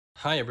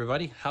Hi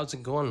everybody, how's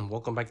it going?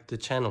 Welcome back to the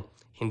channel.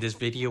 In this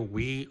video,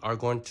 we are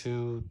going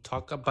to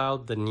talk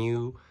about the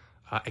new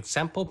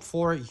example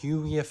for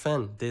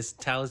UEFN, this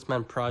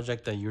Talisman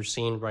project that you're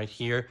seeing right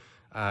here.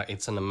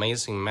 It's an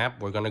amazing map.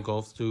 We're going to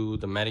go through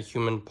the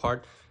metahuman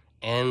part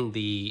and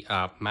the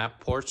map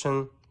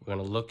portion. We're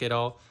going to look it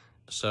all.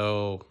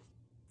 So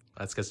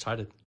let's get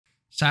started.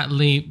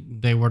 Sadly,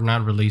 they were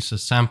not released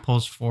as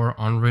samples for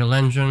Unreal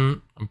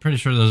Engine. I'm pretty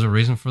sure there's a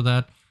reason for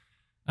that.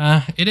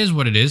 It is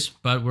what it is,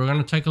 but we're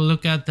going to take a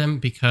look at them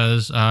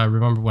because I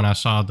remember when I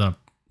saw the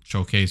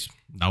showcase,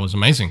 that was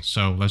amazing.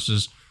 So let's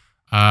just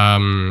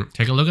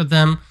take a look at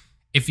them.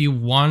 If you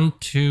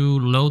want to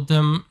load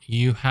them,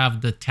 you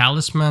have the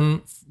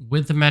Talisman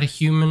with the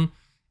metahuman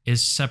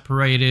is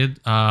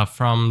separated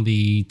from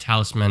the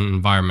Talisman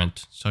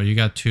environment. So you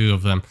got two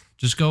of them.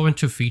 Just go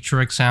into feature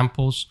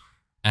examples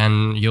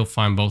and you'll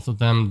find both of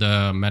them.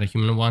 The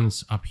metahuman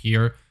one's up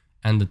here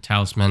and the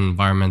Talisman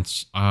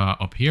environments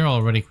up here.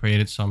 Already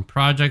created some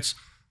projects.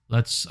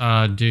 Let's look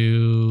at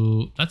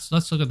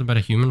the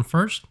metahuman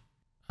first.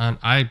 And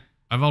I've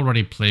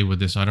already played with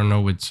this. I don't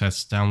know, it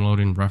says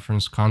downloading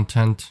reference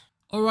content.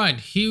 All right,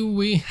 here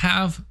we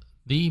have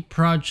the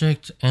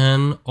project,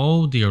 and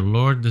oh dear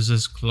lord, this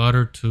is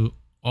cluttered to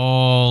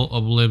all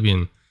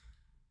oblivion.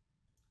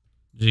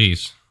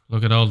 Jeez,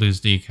 look at all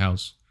these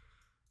decals.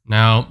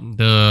 Now,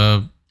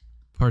 the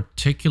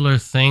particular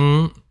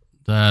thing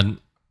that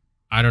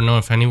I don't know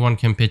if anyone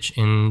can pitch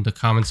in the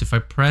comments. If I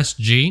press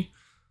G,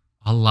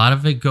 a lot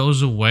of it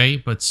goes away,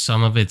 but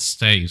some of it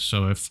stays.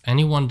 So if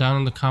anyone down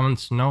in the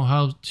comments know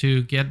how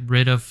to get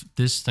rid of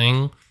this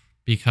thing,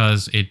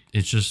 because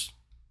it's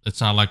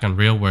not like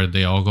Unreal where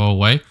they all go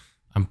away.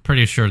 I'm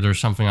pretty sure there's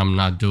something I'm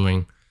not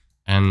doing,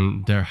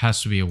 and there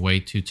has to be a way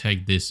to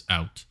take this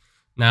out.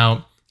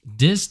 Now,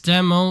 this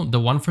demo, the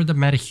one for the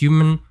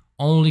metahuman,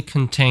 only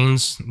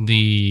contains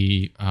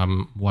the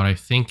what I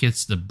think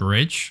it's the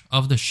bridge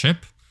of the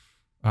ship.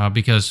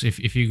 Because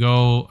if you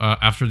go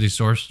after the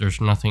source,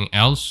 there's nothing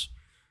else.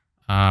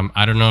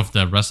 I don't know if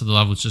the rest of the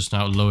level is just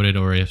not loaded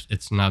or if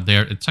it's not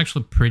there. It's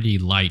actually pretty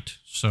light,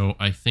 so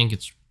I think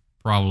it's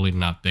probably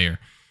not there.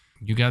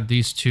 You got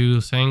these two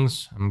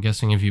things. I'm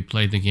guessing if you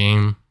played the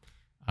game,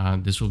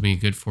 this will be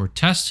good for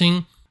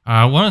testing.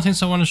 One of the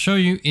things I want to show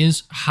you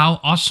is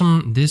how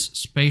awesome this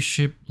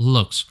spaceship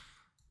looks.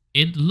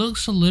 It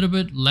looks a little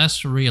bit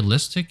less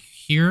realistic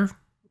here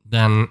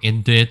than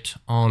it did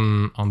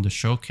on the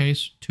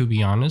showcase, to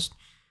be honest.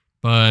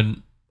 But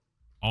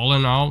all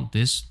in all,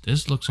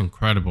 this looks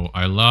incredible.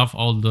 I love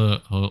all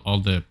the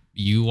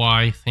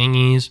UI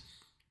thingies,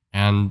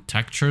 and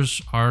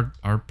textures are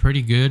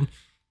pretty good.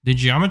 The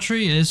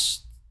geometry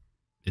it's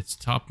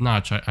top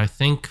notch. I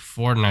think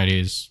Fortnite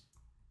is,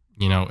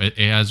 you know, it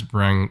has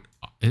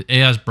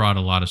brought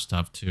a lot of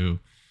stuff to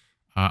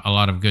a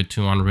lot of good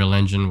to Unreal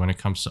Engine when it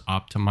comes to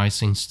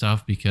optimizing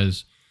stuff,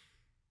 because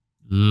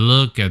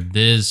look at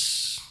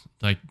this,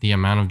 like the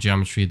amount of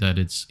geometry that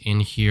it's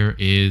in here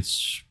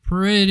is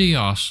pretty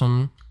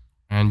awesome.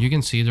 And you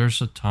can see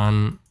there's a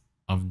ton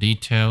of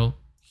detail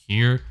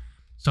here.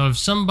 So if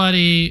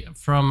somebody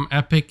from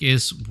Epic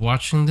is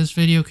watching this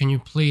video, can you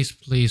please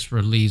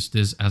release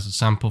this as a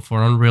sample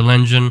for Unreal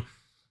Engine?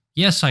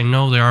 Yes, I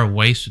know there are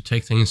ways to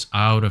take things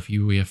out of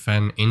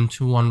UEFN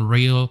into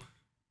Unreal,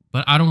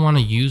 but I don't want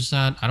to use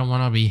that. I don't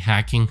want to be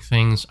hacking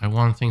things. I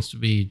want things to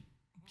be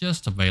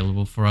just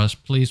available for us.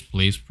 Please,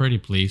 pretty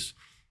please,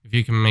 if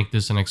you can make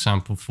this an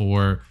example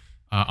for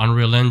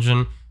Unreal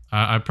Engine.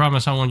 I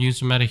promise I won't use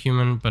the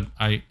metahuman, but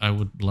I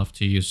would love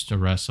to use the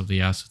rest of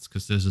the assets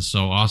because this is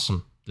so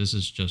awesome. This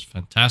is just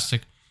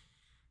fantastic.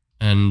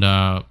 And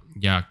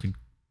yeah,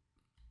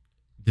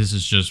 this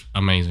is just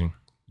amazing.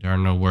 There are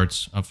no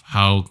words of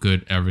how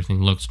good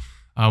everything looks.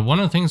 One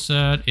of the things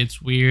that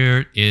it's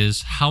weird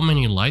is how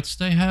many lights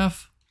they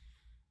have.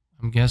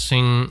 I'm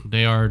guessing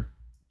they are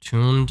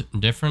tuned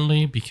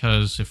differently,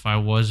 because if I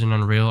was in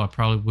Unreal, I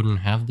probably wouldn't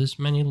have this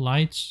many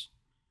lights.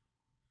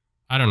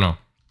 I don't know.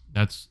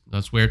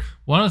 That's weird.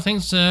 One of the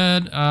things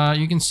that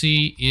you can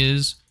see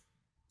is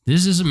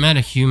this is a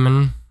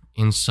metahuman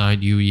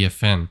inside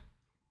UEFN,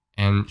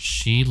 and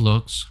she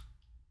looks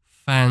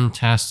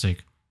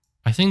fantastic.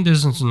 I think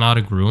this is not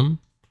a groom.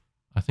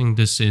 I think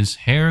this is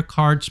hair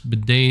cards,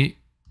 but they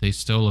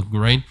still look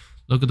great.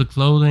 Look at the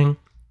clothing.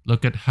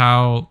 Look at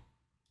how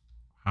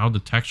the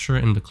texture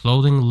in the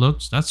clothing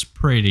looks. That's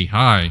pretty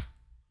high.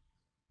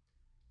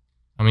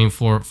 I mean,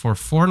 for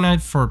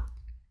Fortnite,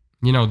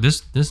 you know,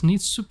 this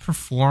needs to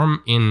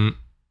perform in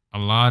a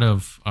lot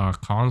of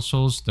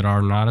consoles that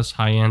are not as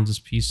high-end as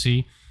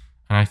PC.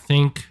 And I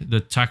think the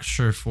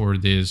texture for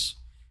this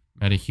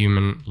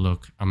metahuman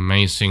look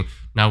amazing.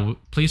 Now,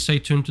 please stay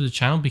tuned to the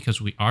channel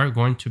because we are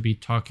going to be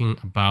talking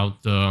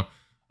about the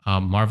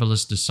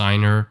Marvelous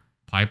Designer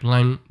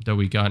pipeline that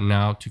we got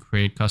now to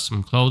create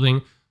custom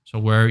clothing. So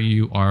where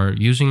you are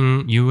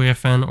using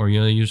UEFN or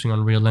you're using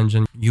Unreal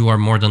Engine, you are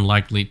more than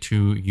likely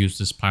to use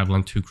this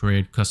pipeline to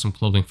create custom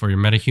clothing for your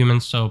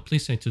metahumans. So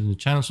please stay tuned to the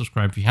channel,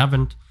 subscribe if you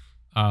haven't,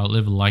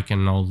 leave a like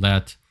and all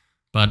that.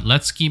 But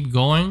let's keep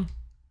going.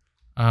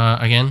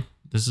 Again,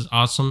 This is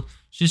awesome.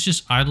 She's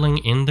just idling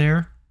in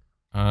there.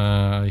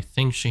 I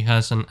think she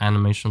has an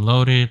animation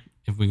loaded.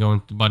 If we go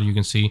into the body, you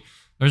can see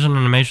there's an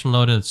animation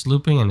loaded. It's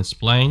looping and it's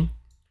playing.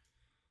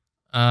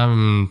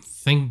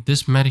 Think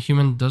this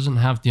metahuman doesn't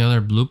have the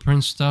other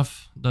blueprint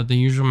stuff that the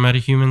usual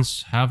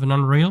metahumans have in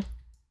Unreal,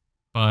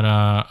 but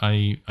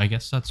I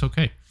guess that's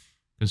okay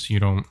because you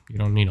don't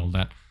need all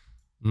that.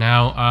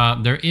 Now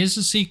there is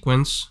a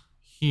sequence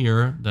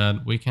here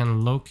that we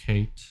can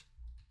locate.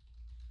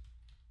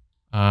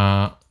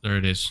 There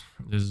it is.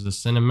 This is the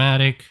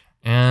cinematic,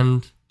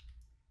 and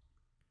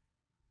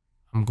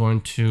I'm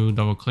going to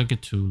double click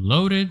it to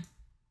load it.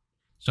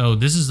 So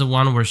this is the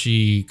one where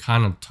she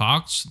kind of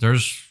talks.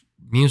 There's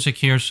music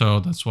here, so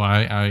that's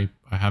why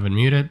I have it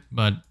muted,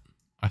 but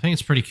I think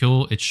it's pretty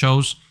cool. It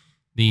shows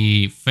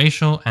the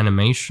facial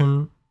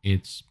animation.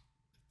 It's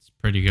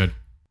pretty good.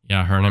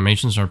 Yeah, her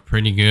animations are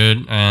pretty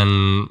good,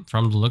 and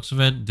from the looks of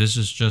it, this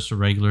is just a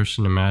regular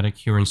cinematic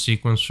here in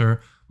Sequencer.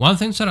 One of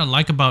the things that I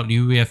like about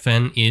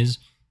UEFN is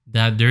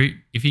that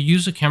if you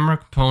use a camera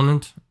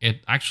component,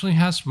 it actually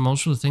has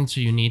most of the things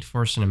that you need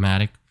for a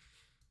cinematic.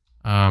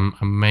 I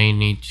may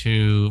need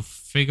to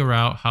figure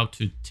out how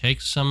to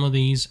take some of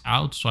these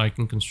out so I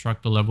can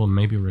construct a level and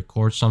maybe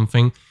record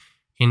something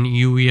in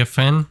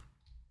UEFN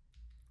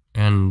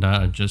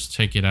and just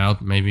take it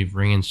out, maybe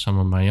bring in some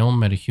of my own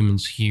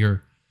metahumans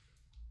here,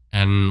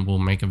 and we'll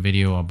make a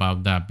video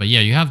about that. But yeah,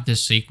 you have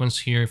this sequence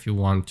here if you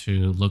want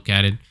to look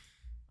at it.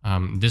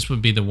 This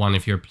would be the one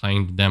if you're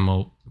playing the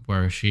demo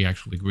where she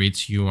actually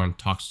greets you and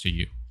talks to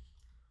you.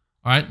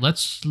 All right,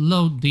 let's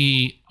load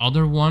the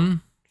other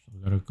one. So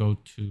we gotta go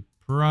to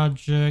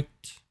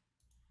project.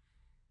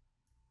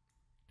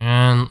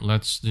 And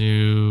let's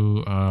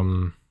do,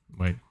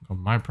 wait, go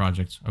my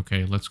projects.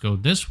 Okay, let's go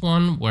this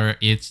one where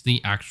it's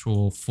the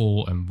actual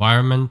full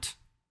environment.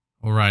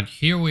 All right,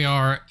 here we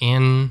are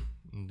in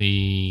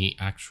the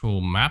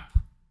actual map.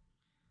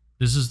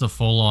 This is the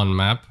full-on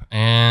map,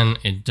 and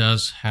it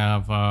does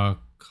have a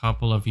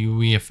couple of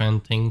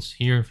UEFN things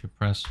here. If you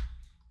press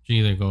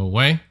G, they go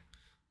away.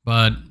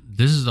 But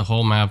this is the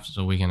whole map,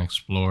 so we can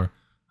explore.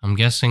 I'm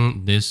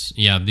guessing this,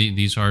 yeah,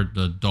 these are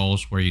the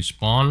dolls where you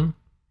spawn.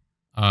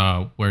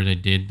 Where they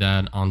did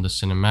that on the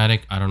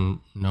cinematic. I don't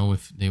know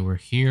if they were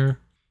here.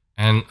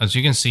 And as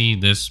you can see,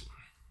 these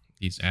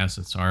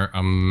assets are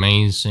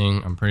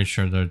amazing. I'm pretty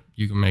sure that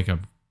you can make a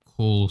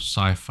cool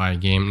sci-fi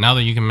game. Now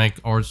that you can make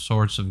all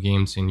sorts of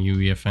games in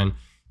UEFN,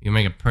 you can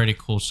make a pretty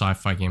cool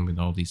sci-fi game with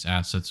all these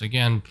assets.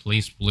 Again,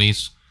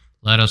 please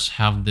let us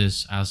have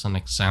this as an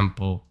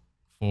example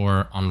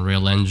for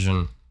Unreal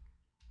Engine.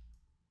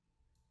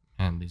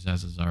 And these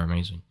assets are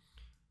amazing.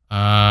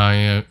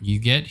 You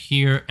get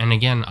here, and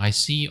again, I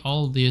see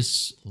all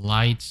these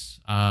lights.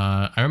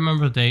 I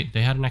remember they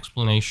had an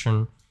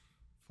explanation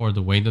for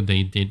the way that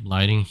they did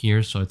lighting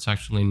here, so it's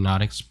actually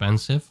not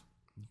expensive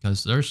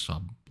because there's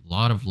a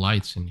lot of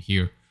lights in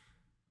here,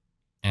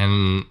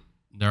 and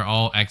they're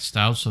all X'd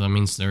out, so that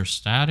means they're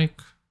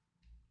static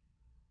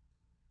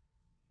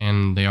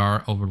and they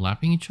are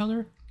overlapping each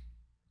other.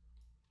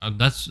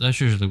 That's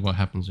usually what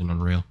happens in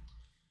Unreal,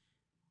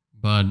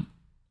 but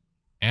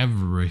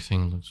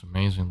everything looks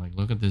amazing. Like,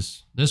 look at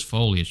this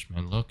foliage,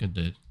 man. Look at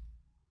it.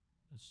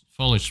 This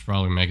foliage is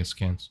probably mega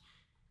scans.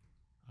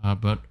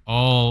 But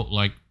all,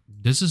 like,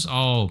 this is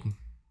all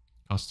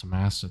custom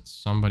assets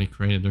somebody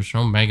created. There's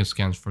no mega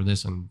scans for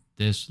this, and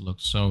this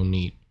looks so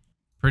neat.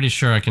 Pretty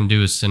sure I can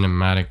do a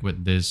cinematic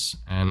with this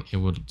and it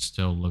would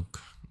still look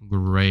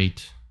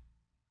great.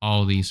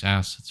 All these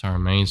assets are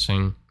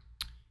amazing.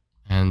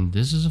 And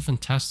this is a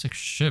fantastic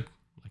ship.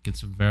 Like,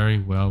 it's a very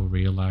well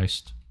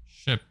realized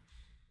ship.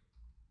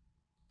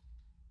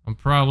 And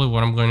probably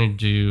what I'm going to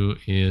do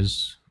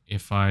is,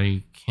 if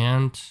I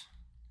can't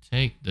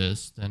take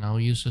this, then I'll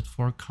use it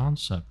for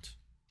concept.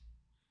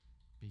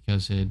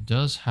 Because it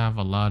does have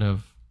a lot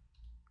of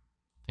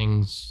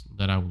things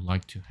that I would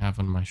like to have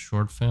on my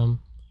short film.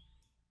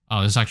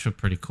 Oh, this is actually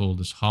pretty cool.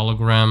 This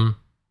hologram.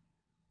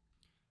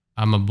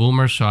 I'm a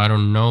boomer, so I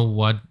don't know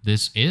what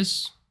this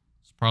is.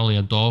 It's probably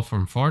a doll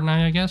from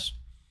Fortnite, I guess.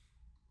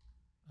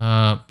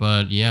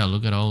 But yeah,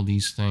 look at all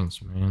these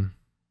things, man.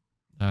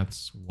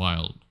 That's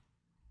wild.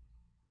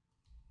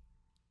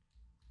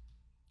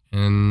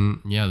 And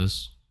yeah,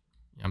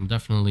 I'm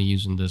definitely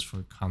using this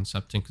for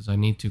concepting because I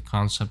need to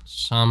concept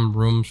some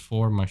rooms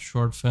for my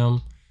short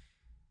film.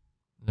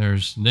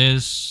 There's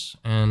this,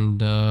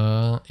 and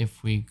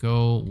if we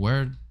go,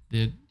 where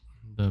did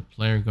the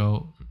player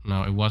go?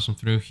 No, it wasn't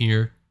through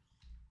here.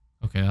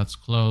 Okay, that's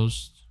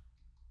closed.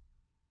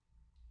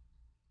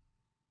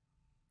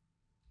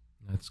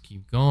 Let's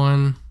keep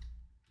going.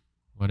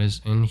 What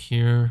is in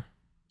here?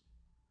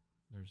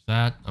 There's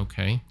that.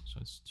 Okay, so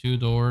it's 2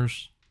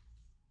 doors.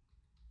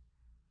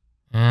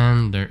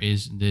 And there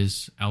is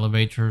this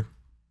elevator.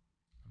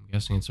 I'm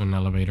guessing it's an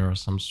elevator of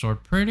some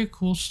sort. Pretty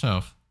cool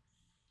stuff.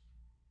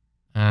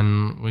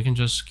 And we can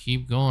just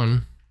keep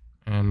going.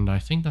 And I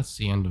think that's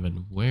the end of it.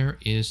 Where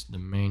is the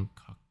main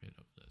cockpit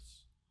of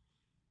this?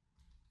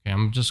 Okay,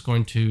 I'm just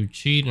going to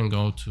cheat and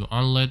go to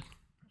unlit.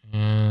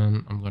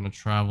 And I'm gonna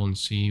travel and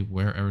see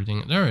where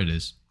everything, there it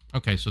is.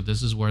 Okay, so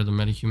this is where the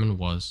metahuman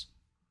was.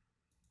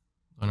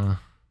 I'm gonna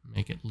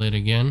make it lit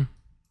again.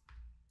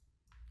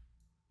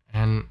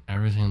 And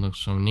everything looks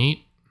so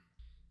neat.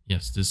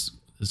 Yes, this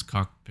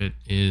cockpit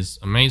is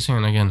amazing.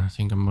 And again, I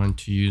think I'm going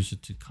to use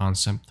it to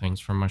concept things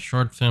for my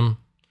short film.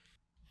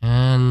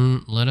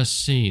 And let us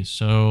see.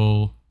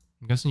 So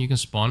I'm guessing you can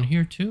spawn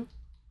here too.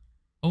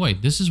 Oh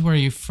wait, this is where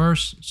you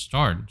first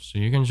start. So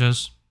you can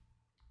just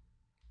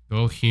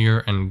go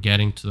here and get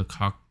into the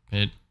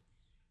cockpit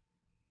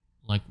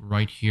like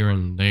right here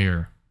and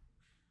there.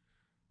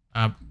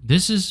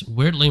 This is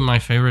weirdly my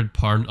favorite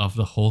part of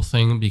the whole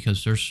thing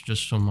because there's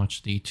just so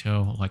much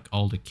detail. Like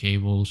all the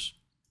cables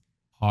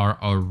are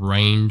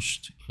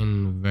arranged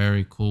in a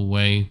very cool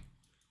way.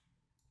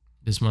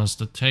 This must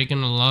have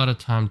taken a lot of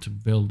time to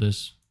build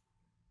this.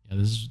 Yeah,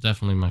 this is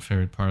definitely my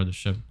favorite part of the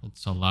ship.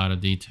 It's a lot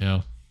of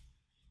detail.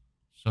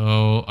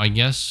 So I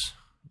guess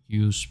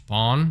you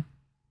spawn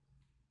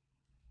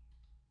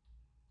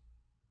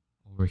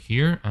over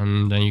here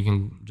and then you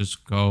can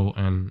just go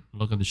and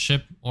look at the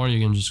ship, or you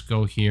can just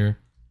go here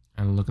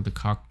and look at the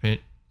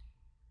cockpit,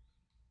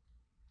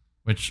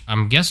 which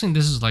I'm guessing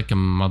this is like a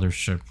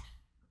mothership.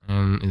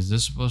 And is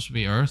this supposed to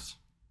be Earth?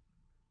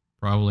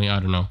 Probably, I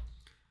don't know.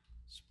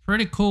 It's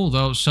pretty cool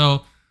though.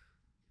 So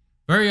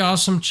very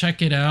awesome.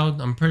 Check it out.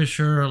 I'm pretty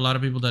sure a lot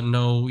of people that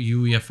know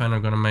UEFN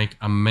are going to make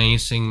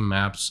amazing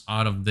maps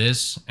out of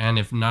this. And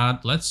if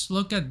not, let's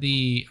look at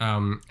the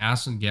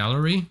asset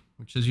gallery,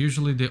 which is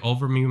usually the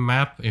overview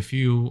map. If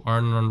you are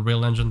an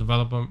Unreal Engine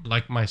developer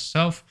like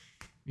myself,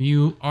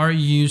 you are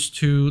used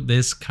to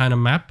this kind of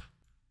map.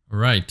 All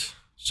right.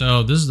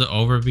 So this is the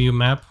overview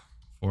map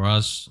for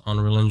us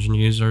Unreal Engine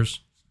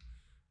users.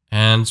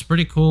 And it's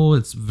pretty cool.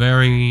 It's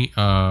very,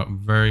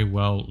 very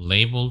well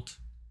labeled.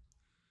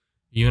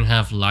 You even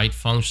have light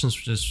functions,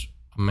 which is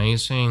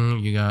amazing.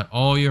 You got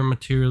all your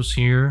materials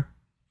here.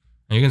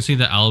 And you can see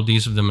the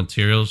LEDs of the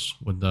materials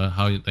with the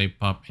how they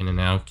pop in and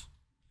out.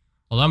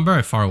 Well, I'm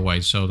very far away,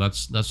 so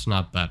that's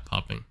not bad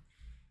popping.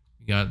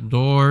 You got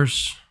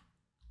doors.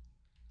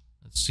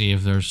 Let's see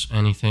if there's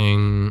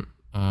anything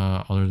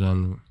other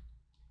than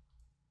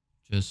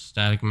just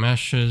static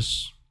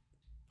meshes,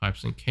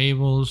 pipes and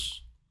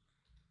cables.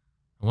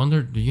 I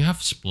wonder, do you have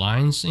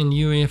splines in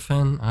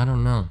UEFN? I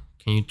don't know.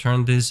 Can you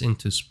turn this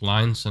into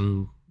splines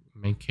and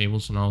make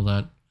cables and all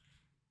that?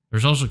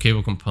 There's also a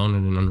cable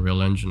component in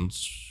Unreal Engine.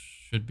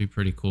 Should be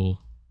pretty cool.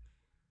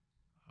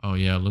 Oh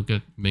yeah, look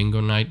at Bingo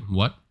Night.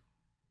 What?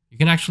 You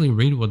can actually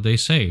read what they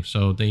say.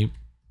 So they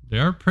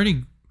are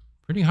pretty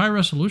high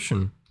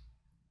resolution.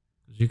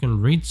 You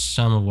can read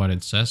some of what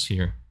it says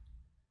here.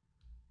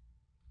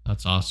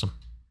 That's awesome.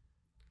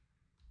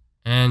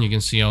 And you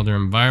can see all their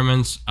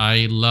environments.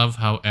 I love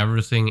how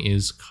everything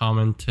is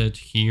commented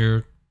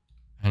here.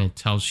 And it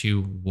tells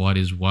you what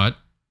is what.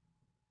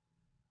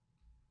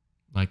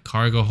 Like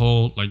cargo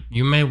hold. Like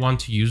you may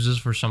want to use this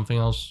for something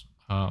else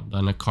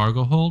than a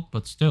cargo hold.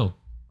 But still,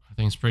 I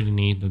think it's pretty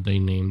neat that they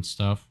named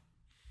stuff.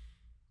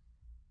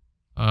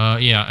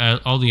 Yeah,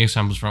 all the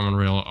examples from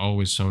Unreal are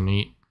always so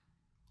neat.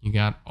 You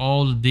got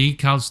all the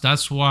decals.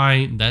 That's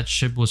why that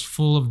ship was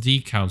full of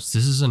decals.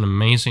 This is an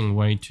amazing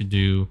way to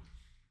do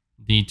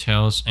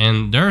details.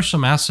 And there are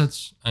some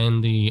assets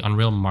in the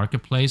Unreal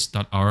Marketplace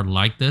that are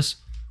like this,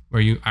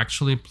 where you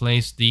actually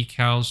place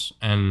decals.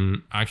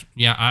 And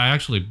yeah, I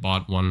actually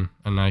bought one,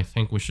 and I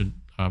think we should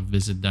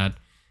visit that.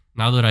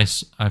 Now that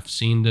I've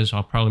seen this,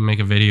 I'll probably make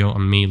a video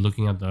on me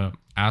looking at the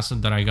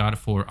asset that I got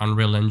for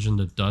Unreal Engine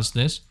that does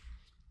this,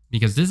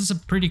 because this is a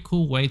pretty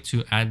cool way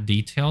to add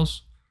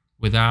details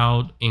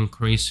without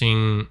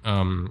increasing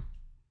I'm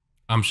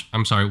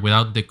sorry,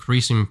 without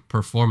decreasing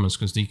performance,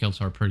 because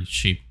decals are pretty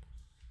cheap.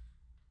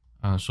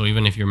 So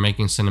even if you're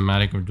making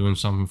cinematic or doing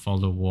something for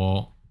the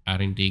wall,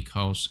 adding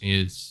decals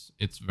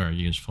it's very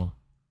useful.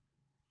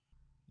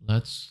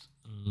 Let's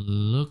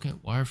look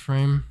at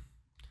wireframe.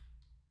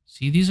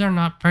 See, these are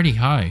not pretty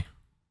high.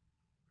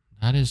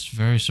 That is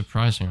very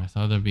surprising. I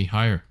thought they'd be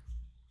higher.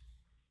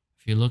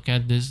 If you look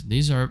at this,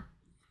 these are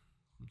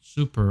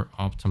super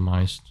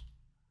optimized.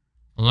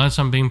 Unless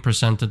I'm being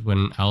presented with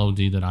an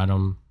LOD that I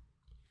don't.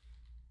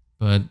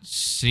 But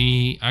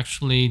see,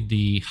 actually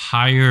the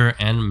higher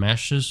end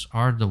meshes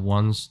are the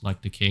ones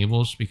like the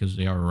cables, because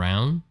they are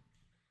round.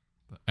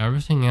 But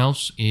everything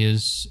else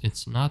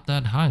it's not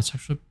that high. It's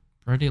actually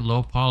pretty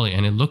low poly,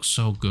 and it looks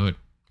so good.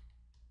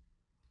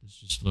 This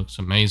just looks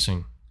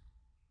amazing.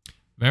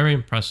 Very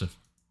impressive.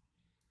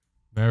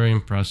 Very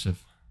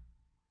impressive.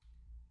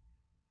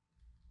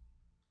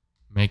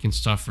 Making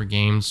stuff for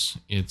games,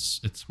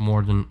 it's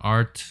more than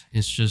art.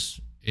 It's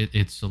just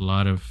it's a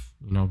lot of,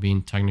 you know,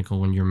 being technical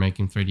when you're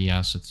making 3D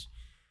assets.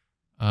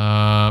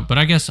 But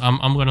I guess I'm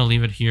gonna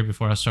leave it here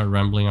before I start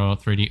rambling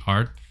about 3D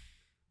art.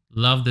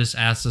 Love this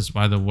assets,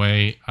 by the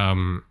way.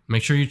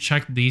 Make sure you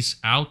check these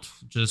out.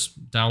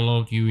 Just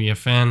download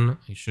UEFN.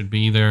 It should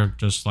be there,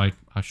 just like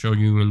I showed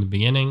you in the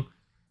beginning.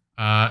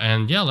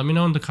 And yeah, let me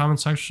know in the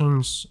comment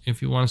sections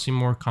if you want to see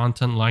more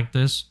content like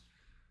this.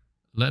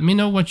 let me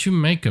know what you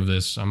make of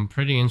this. I'm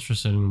pretty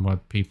interested in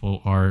what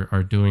people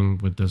are doing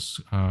with this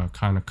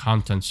kind of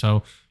content.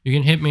 So you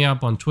can hit me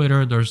up on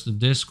Twitter. There's the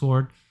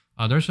Discord.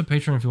 There's a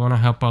Patreon if you want to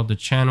help out the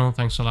channel.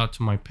 Thanks a lot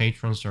to my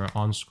patrons that are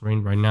on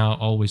screen right now,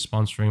 always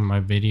sponsoring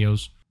my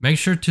videos. Make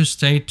sure to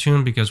stay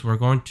tuned because we're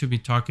going to be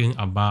talking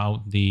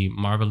about the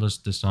Marvelous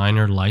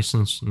Designer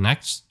license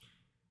next.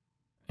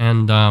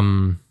 And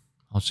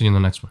I'll see you in the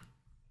next one.